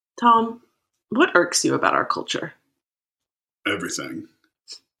Tom, what irks you about our culture? Everything.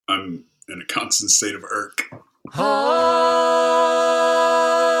 I'm in a constant state of irk. Home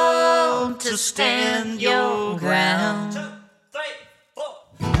to stand your ground. 2, 3, 4.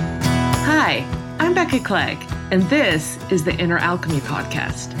 Hi, I'm Becca Clegg, and this is the Inner Alchemy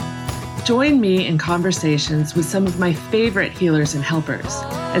Podcast. Join me in conversations with some of my favorite healers and helpers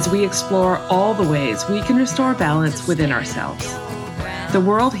as we explore all the ways we can restore balance within ourselves. The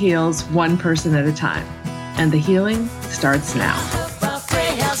world heals one person at a time, and the healing starts now.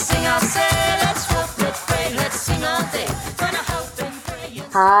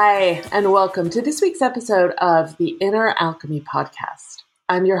 Hi, and welcome to this week's episode of the Inner Alchemy Podcast.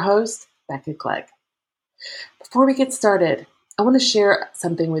 I'm your host, Becca Clegg. Before we get started, I want to share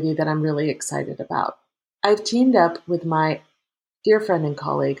something with you that I'm really excited about. I've teamed up with my dear friend and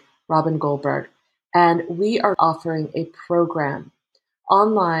colleague, Robin Goldberg, and we are offering a program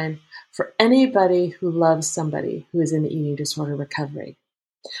online for anybody who loves somebody who is in eating disorder recovery.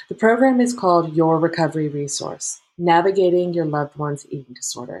 The program is called Your Recovery Resource, Navigating Your Loved One's Eating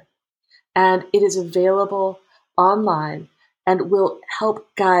Disorder. And it is available online and will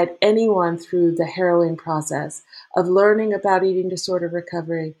help guide anyone through the harrowing process of learning about eating disorder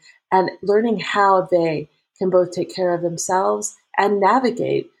recovery and learning how they can both take care of themselves and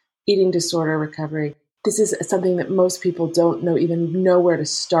navigate eating disorder recovery. This is something that most people don't even know where to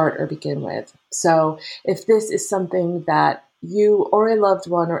start or begin with. So if this is something that you or a loved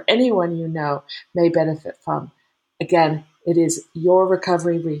one or anyone you know may benefit from, again, it is Your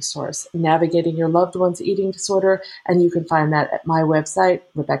Recovery Resource, Navigating Your Loved One's Eating Disorder, and you can find that at my website,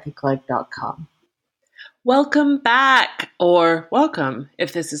 RebeccaClegg.com. Welcome back, or welcome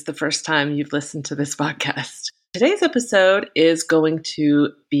if this is the first time you've listened to this podcast. Today's episode is going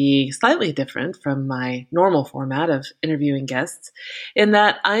to be slightly different from my normal format of interviewing guests in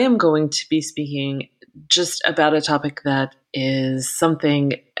that I am going to be speaking just about a topic that is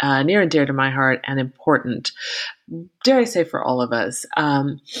something near and dear to my heart and important, dare I say, for all of us.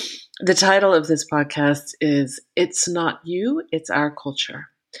 The title of this podcast is It's Not You, It's Our Culture.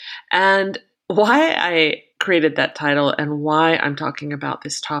 And why I created that title and why I'm talking about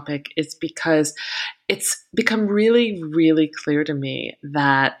this topic is because it's become really, really clear to me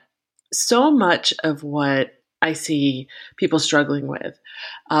that so much of what I see people struggling with,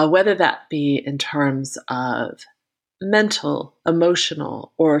 whether that be in terms of mental,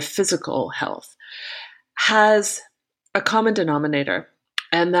 emotional, or physical health, has a common denominator.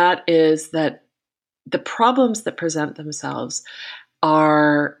 And that is that the problems that present themselves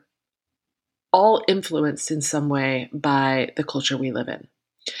are all influenced in some way by the culture we live in.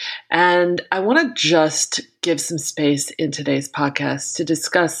 And I want to just give some space in today's podcast to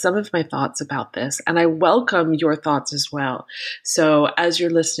discuss some of my thoughts about this. And I welcome your thoughts as well. So as you're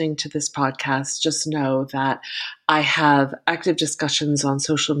listening to this podcast, just know that I have active discussions on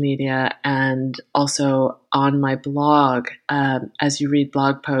social media and also on my blog as you read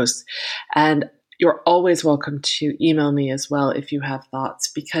blog posts. And you're always welcome to email me as well if you have thoughts,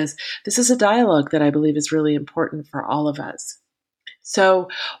 because this is a dialogue that I believe is really important for all of us. So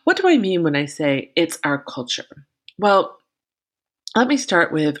what do I mean when I say it's our culture? Well, let me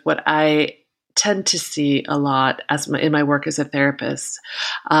start with what I tend to see a lot in my work as a therapist.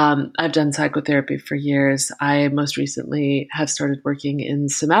 I've done psychotherapy for years. I most recently have started working in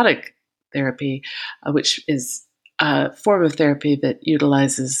somatic therapy, which is a form of therapy that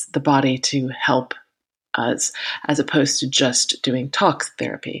utilizes the body to help us, as opposed to just doing talk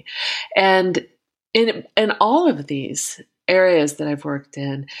therapy. And in all of these areas that I've worked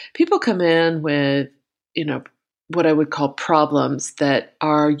in, people come in with, what I would call problems that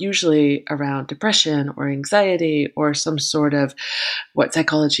are usually around depression or anxiety or some sort of what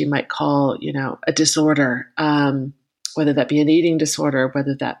psychology might call, a disorder, whether that be an eating disorder,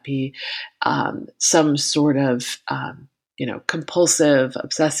 whether that be some sort of, compulsive,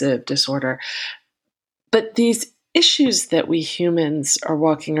 obsessive disorder. But these issues that we humans are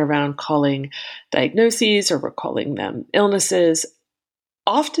walking around calling diagnoses, or we're calling them illnesses,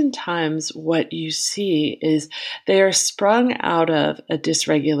 oftentimes what you see is they are sprung out of a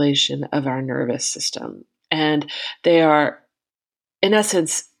dysregulation of our nervous system. And they are, in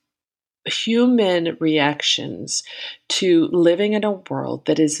essence, human reactions to living in a world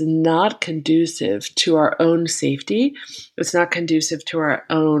that is not conducive to our own safety. It's not conducive to our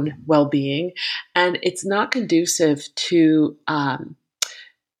own well-being, and it's not conducive to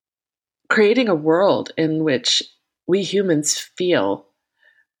creating a world in which we humans feel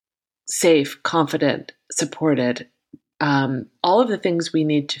safe, confident, supported, all of the things we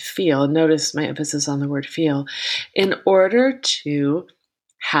need to feel. Notice my emphasis on the word feel, in order to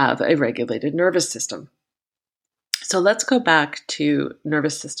have a regulated nervous system. So let's go back to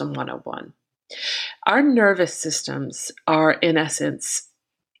Nervous System 101. Our nervous systems are, in essence,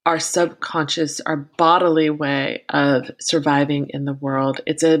 our subconscious, our bodily way of surviving in the world.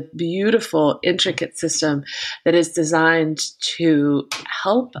 It's a beautiful, intricate system that is designed to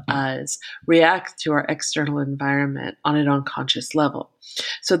help us react to our external environment on an unconscious level.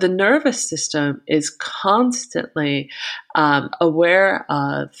 So the nervous system is constantly aware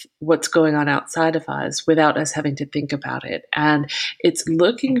of what's going on outside of us without us having to think about it. And it's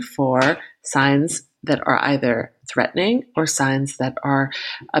looking for signs that are either threatening or signs that are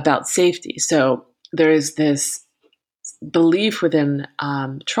about safety. So there is this belief within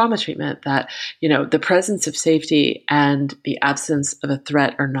trauma treatment that, the presence of safety and the absence of a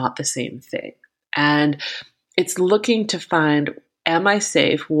threat are not the same thing. And it's looking to find, am I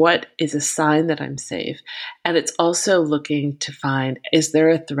safe? What is a sign that I'm safe? And it's also looking to find, is there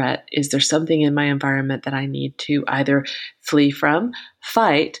a threat? Is there something in my environment that I need to either flee from,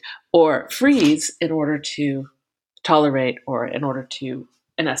 fight, or freeze in order to tolerate, or in order to,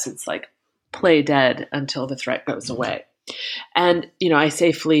 in essence, like play dead until the threat goes away. And, I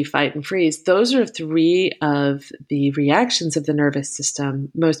say flee, fight, and freeze. Those are three of the reactions of the nervous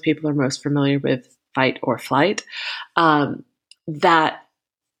system. Most people are most familiar with fight or flight. That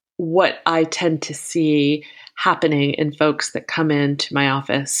what I tend to see happening in folks that come into my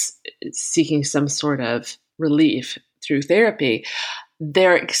office seeking some sort of relief through therapy,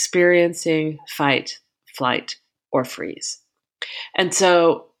 they're experiencing fight, flight, or freeze. And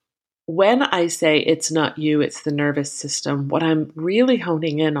so when I say it's not you, it's the nervous system, what I'm really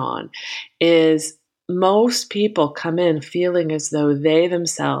honing in on is most people come in feeling as though they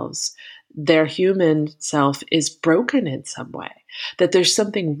themselves, their human self, is broken in some way, that there's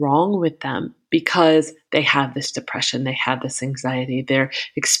something wrong with them because they have this depression, they have this anxiety, they're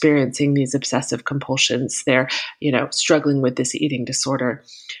experiencing these obsessive compulsions, they're, struggling with this eating disorder.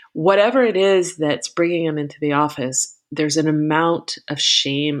 Whatever it is that's bringing them into the office, there's an amount of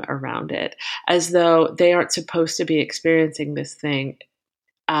shame around it, as though they aren't supposed to be experiencing this thing,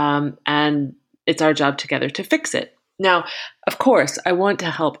 and it's our job together to fix it. Now, of course, I want to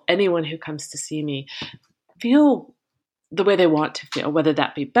help anyone who comes to see me feel the way they want to feel, whether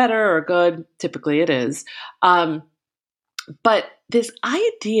that be better or good. Typically it is. But this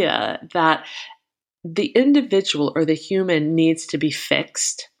idea that the individual or the human needs to be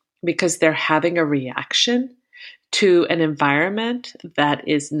fixed because they're having a reaction to an environment that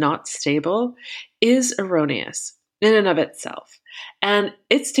is not stable is erroneous in and of itself. And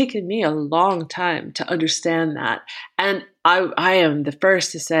it's taken me a long time to understand that. And I am the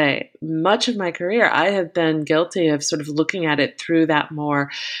first to say, much of my career, I have been guilty of sort of looking at it through that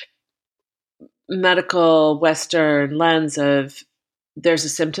more medical Western lens of there's a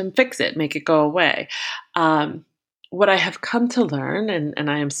symptom, fix it, make it go away. What I have come to learn, and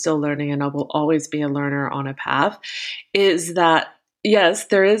I am still learning, and I will always be a learner on a path, is that yes,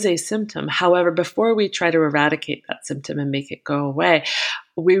 there is a symptom. However, before we try to eradicate that symptom and make it go away,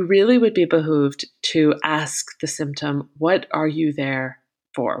 we really would be behooved to ask the symptom, what are you there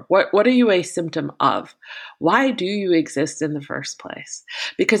for? What are you a symptom of? Why do you exist in the first place?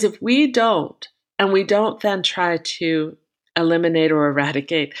 Because if we don't, and we don't then try to eliminate or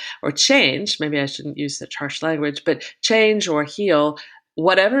eradicate or change, maybe I shouldn't use such harsh language, but change or heal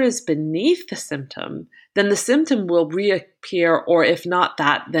whatever is beneath the symptom, then the symptom will reappear, or if not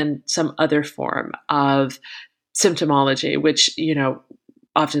that, then some other form of symptomology, which,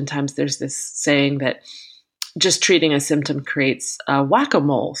 oftentimes there's this saying that just treating a symptom creates a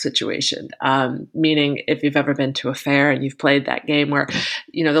whack-a-mole situation, meaning if you've ever been to a fair and you've played that game where,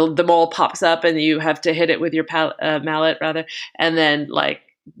 the mole pops up and you have to hit it with your mallet rather, and then like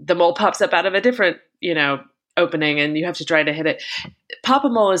the mole pops up out of a different, opening and you have to try to hit it.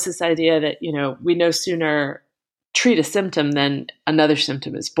 Pop-a-mole is this idea that, we no sooner treat a symptom than another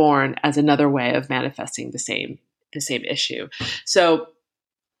symptom is born as another way of manifesting the same issue. So,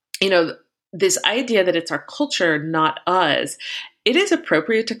 this idea that it's our culture, not us, it is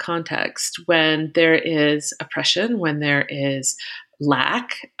appropriate to context when there is oppression, when there is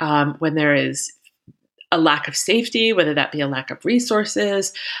lack, when there is a lack of safety, whether that be a lack of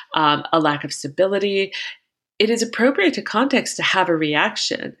resources, a lack of stability. It is appropriate to context to have a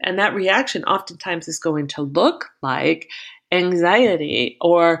reaction. And that reaction oftentimes is going to look like anxiety,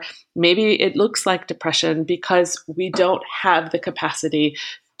 or maybe it looks like depression because we don't have the capacity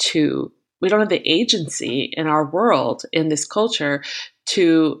we don't have the agency in our world, in this culture,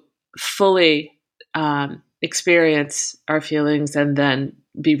 to fully experience our feelings and then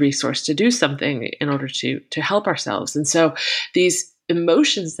be resourced to do something in order to help ourselves. And so these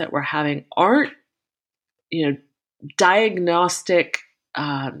emotions that we're having aren't, diagnostic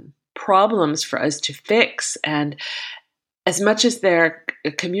problems for us to fix. And as much as they're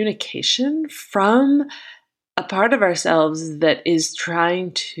a communication from a part of ourselves that is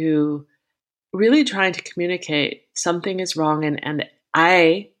really trying to communicate something is wrong, and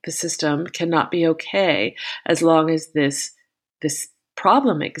the system, cannot be okay as long as this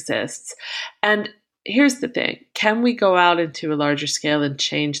problem exists. And here's the thing. Can we go out into a larger scale and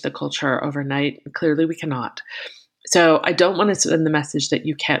change the culture overnight? Clearly we cannot. So I don't want to send the message that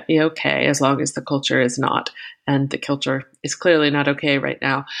you can't be okay as long as the culture is not. And the culture is clearly not okay right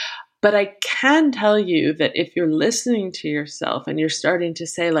now. But I can tell you that if you're listening to yourself and you're starting to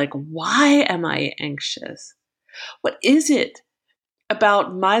say, like, why am I anxious? What is it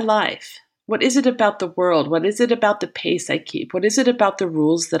about my life? What is it about the world? What is it about the pace I keep? What is it about the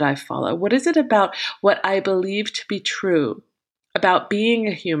rules that I follow? What is it about what I believe to be true about being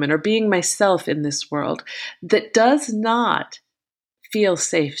a human or being myself in this world that does not feel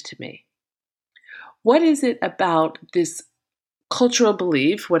safe to me? What is it about this cultural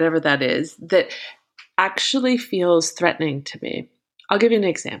belief, whatever that is, that actually feels threatening to me? I'll give you an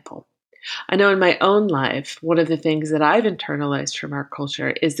example. I know in my own life, one of the things that I've internalized from our culture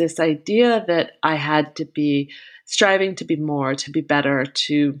is this idea that I had to be striving to be more, to be better,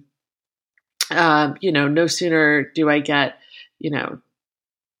 to, no sooner do I get, an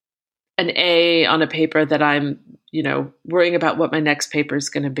A on a paper that I'm, worrying about what my next paper is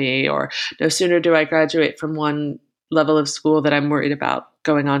going to be, or no sooner do I graduate from one level of school that I'm worried about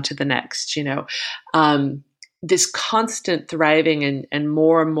going on to the next, this constant thriving and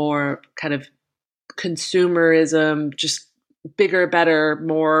more kind of consumerism, just bigger, better,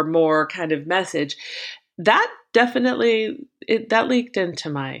 more kind of message. That definitely, that leaked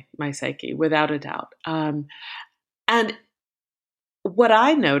into my psyche without a doubt. And what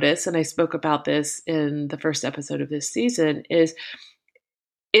I noticed, and I spoke about this in the first episode of this season, is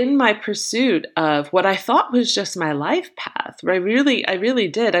in my pursuit of what I thought was just my life path. I really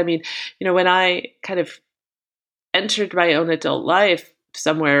did. I mean, when I kind of entered my own adult life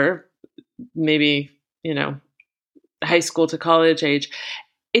somewhere, maybe, high school to college age,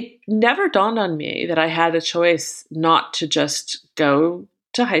 it never dawned on me that I had a choice not to just go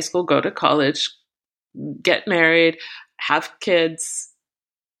to high school, go to college, get married, have kids,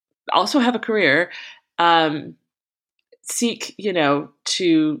 also have a career, seek,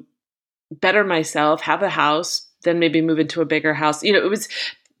 to better myself, have a house, then maybe move into a bigger house. It was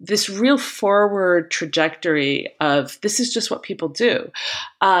this real forward trajectory of this is just what people do.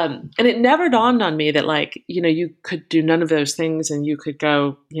 And it never dawned on me that you could do none of those things and you could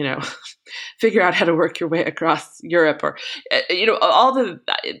go, figure out how to work your way across Europe or, all the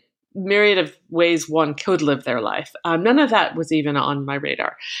myriad of ways one could live their life. None of that was even on my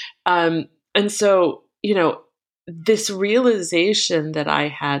radar. And so, this realization that I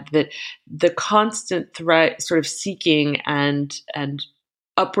had that the constant threat, sort of seeking and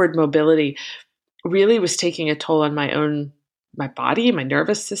upward mobility really was taking a toll on my body, my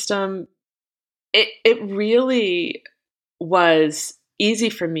nervous system. It really was easy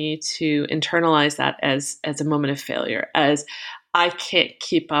for me to internalize that as a moment of failure, as I can't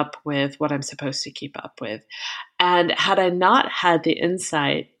keep up with what I'm supposed to keep up with. And had I not had the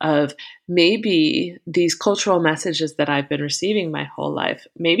insight of maybe these cultural messages that I've been receiving my whole life,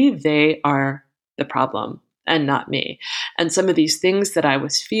 maybe they are the problem and not me. And some of these things that I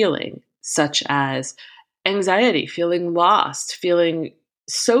was feeling, such as anxiety, feeling lost, feeling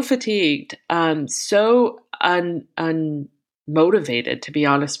so fatigued, so unmotivated, to be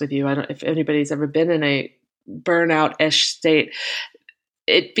honest with you. I don't know if anybody's ever been in a burnout-ish state.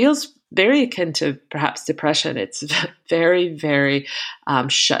 It feels very akin to perhaps depression. It's very, very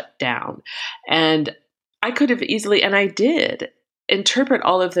shut down. And I could have easily, and I did, interpret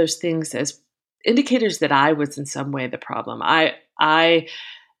all of those things as indicators that I was in some way the problem. I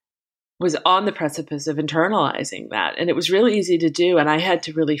was on the precipice of internalizing that, and it was really easy to do. And I had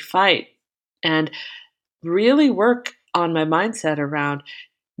to really fight and really work on my mindset around,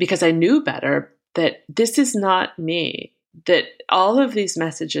 because I knew better, that this is not me, that all of these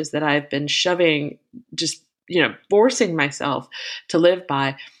messages that I've been shoving, just, forcing myself to live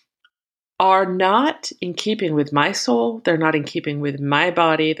by, are not in keeping with my soul. They're not in keeping with my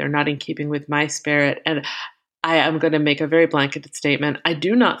body. They're not in keeping with my spirit. And I am going to make a very blanketed statement. I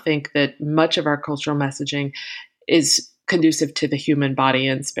do not think that much of our cultural messaging is conducive to the human body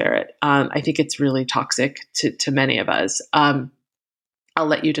and spirit. I think it's really toxic to many of us. I'll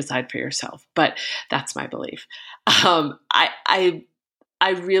let you decide for yourself, but that's my belief. I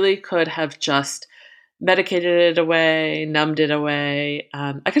really could have just medicated it away, numbed it away.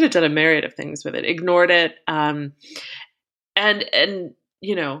 I could have done a myriad of things with it, ignored it. And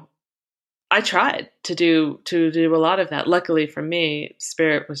I tried to do a lot of that. Luckily for me,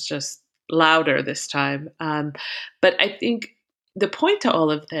 spirit was just louder this time. But I think the point to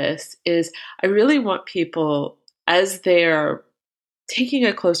all of this is I really want people, as they are taking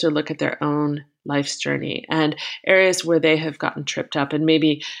a closer look at their own life's journey and areas where they have gotten tripped up and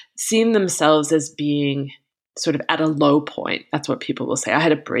maybe seen themselves as being sort of at a low point. That's what people will say. I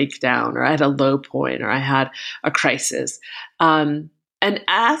had a breakdown, or I had a low point, or I had a crisis. And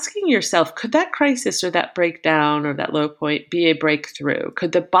asking yourself, could that crisis or that breakdown or that low point be a breakthrough?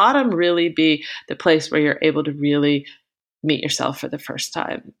 Could the bottom really be the place where you're able to really meet yourself for the first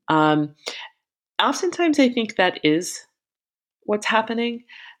time? Oftentimes, I think that is what's happening,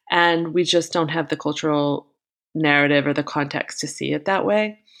 and we just don't have the cultural narrative or the context to see it that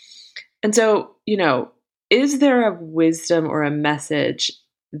way. And so, is there a wisdom or a message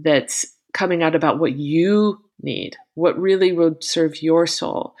that's coming out about what you need, what really would serve your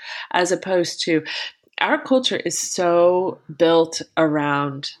soul, as opposed to our culture is so built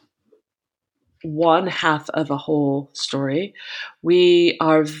around one half of a whole story. We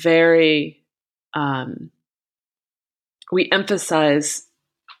are very, we emphasize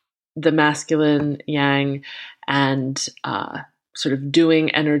the masculine yang and sort of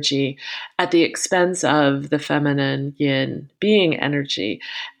doing energy at the expense of the feminine yin being energy.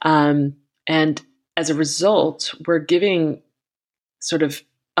 And as a result, we're giving sort of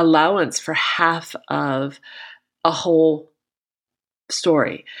allowance for half of a whole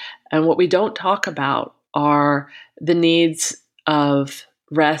story. And what we don't talk about are the needs of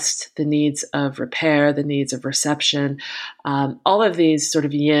rest, the needs of repair, the needs of reception, all of these sort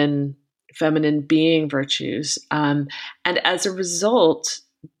of yin, feminine being virtues. And as a result,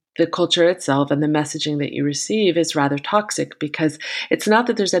 the culture itself and the messaging that you receive is rather toxic, because it's not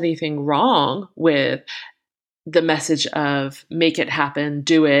that there's anything wrong with the message of make it happen,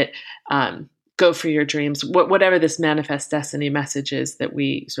 do it, go for your dreams, whatever this manifest destiny message is that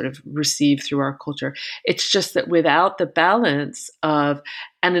we sort of receive through our culture. It's just that without the balance of,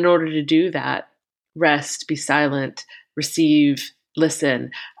 and in order to do that, rest, be silent, receive,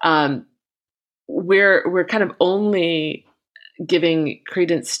 listen, we're kind of only giving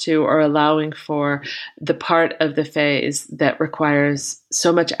credence to or allowing for the part of the phase that requires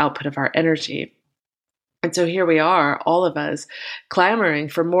so much output of our energy. And so here we are, all of us clamoring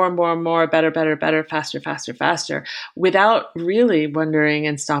for more and more and more, better, better, better, faster, faster, faster, without really wondering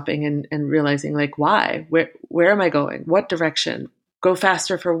and stopping and realizing, like, why? Where am I going? What direction? Go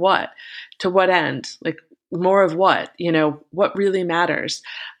faster for what? To what end? Like, more of what? What really matters?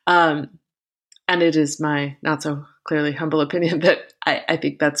 And it is my not so clearly humble opinion that I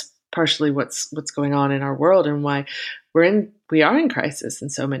think that's partially what's going on in our world, and why we are in crisis in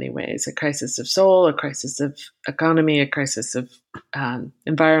so many ways: a crisis of soul, a crisis of economy, a crisis of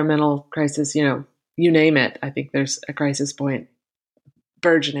environmental crisis. You name it. I think there's a crisis point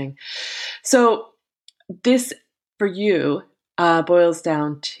burgeoning. So this, for you, boils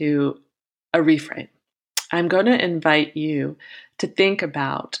down to a reframe. I'm going to invite you to think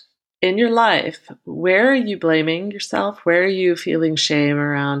about, in your life, where are you blaming yourself? Where are you feeling shame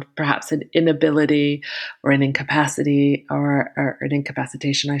around perhaps an inability or an incapacity or an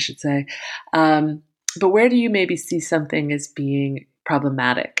incapacitation, I should say. But where do you maybe see something as being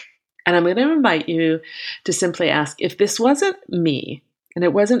problematic? And I'm going to invite you to simply ask, if this wasn't me and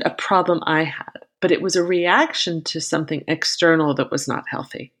it wasn't a problem I had, but it was a reaction to something external that was not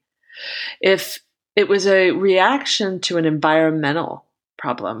healthy. If it was a reaction to an environmental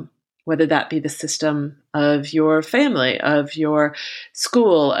problem, whether that be the system of your family, of your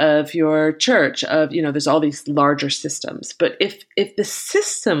school, of your church, there's all these larger systems. But if the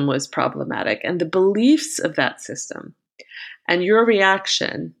system was problematic and the beliefs of that system, and your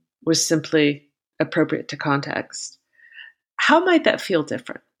reaction was simply appropriate to context, how might that feel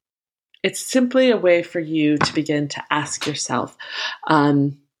different? It's simply a way for you to begin to ask yourself,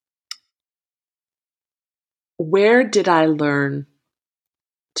 where did I learn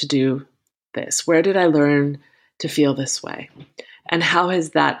to do this? Where did I learn to feel this way? And how has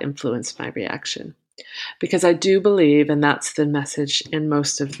that influenced my reaction? Because I do believe, and that's the message in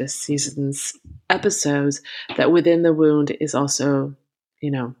most of this season's episodes, that within the wound is also,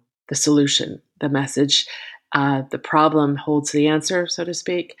 the solution, the message. The problem holds the answer, so to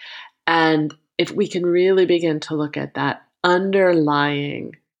speak. And if we can really begin to look at that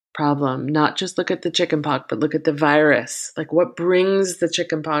underlying problem, not just look at the chickenpox, but look at the virus, like what brings the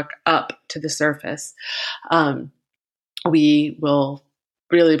chickenpox up to the surface, we will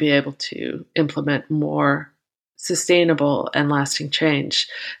really be able to implement more sustainable and lasting change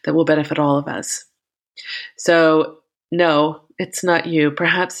that will benefit all of us. So no, it's not you.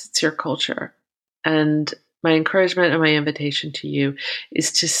 Perhaps it's your culture. And my encouragement and my invitation to you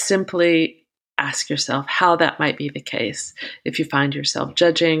is to simply ask yourself how that might be the case if you find yourself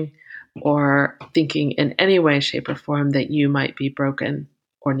judging or thinking in any way, shape, or form that you might be broken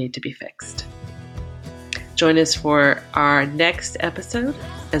or need to be fixed. Join us for our next episode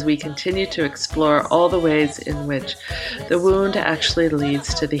as we continue to explore all the ways in which the wound actually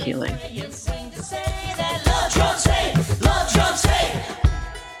leads to the healing.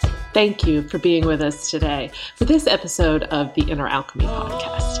 Thank you for being with us today for this episode of the Inner Alchemy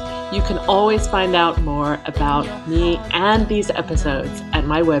Podcast. You can always find out more about me and these episodes at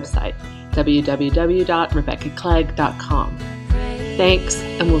my website, www.rebeccaclegg.com. Thanks,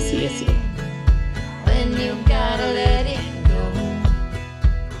 and we'll see you soon.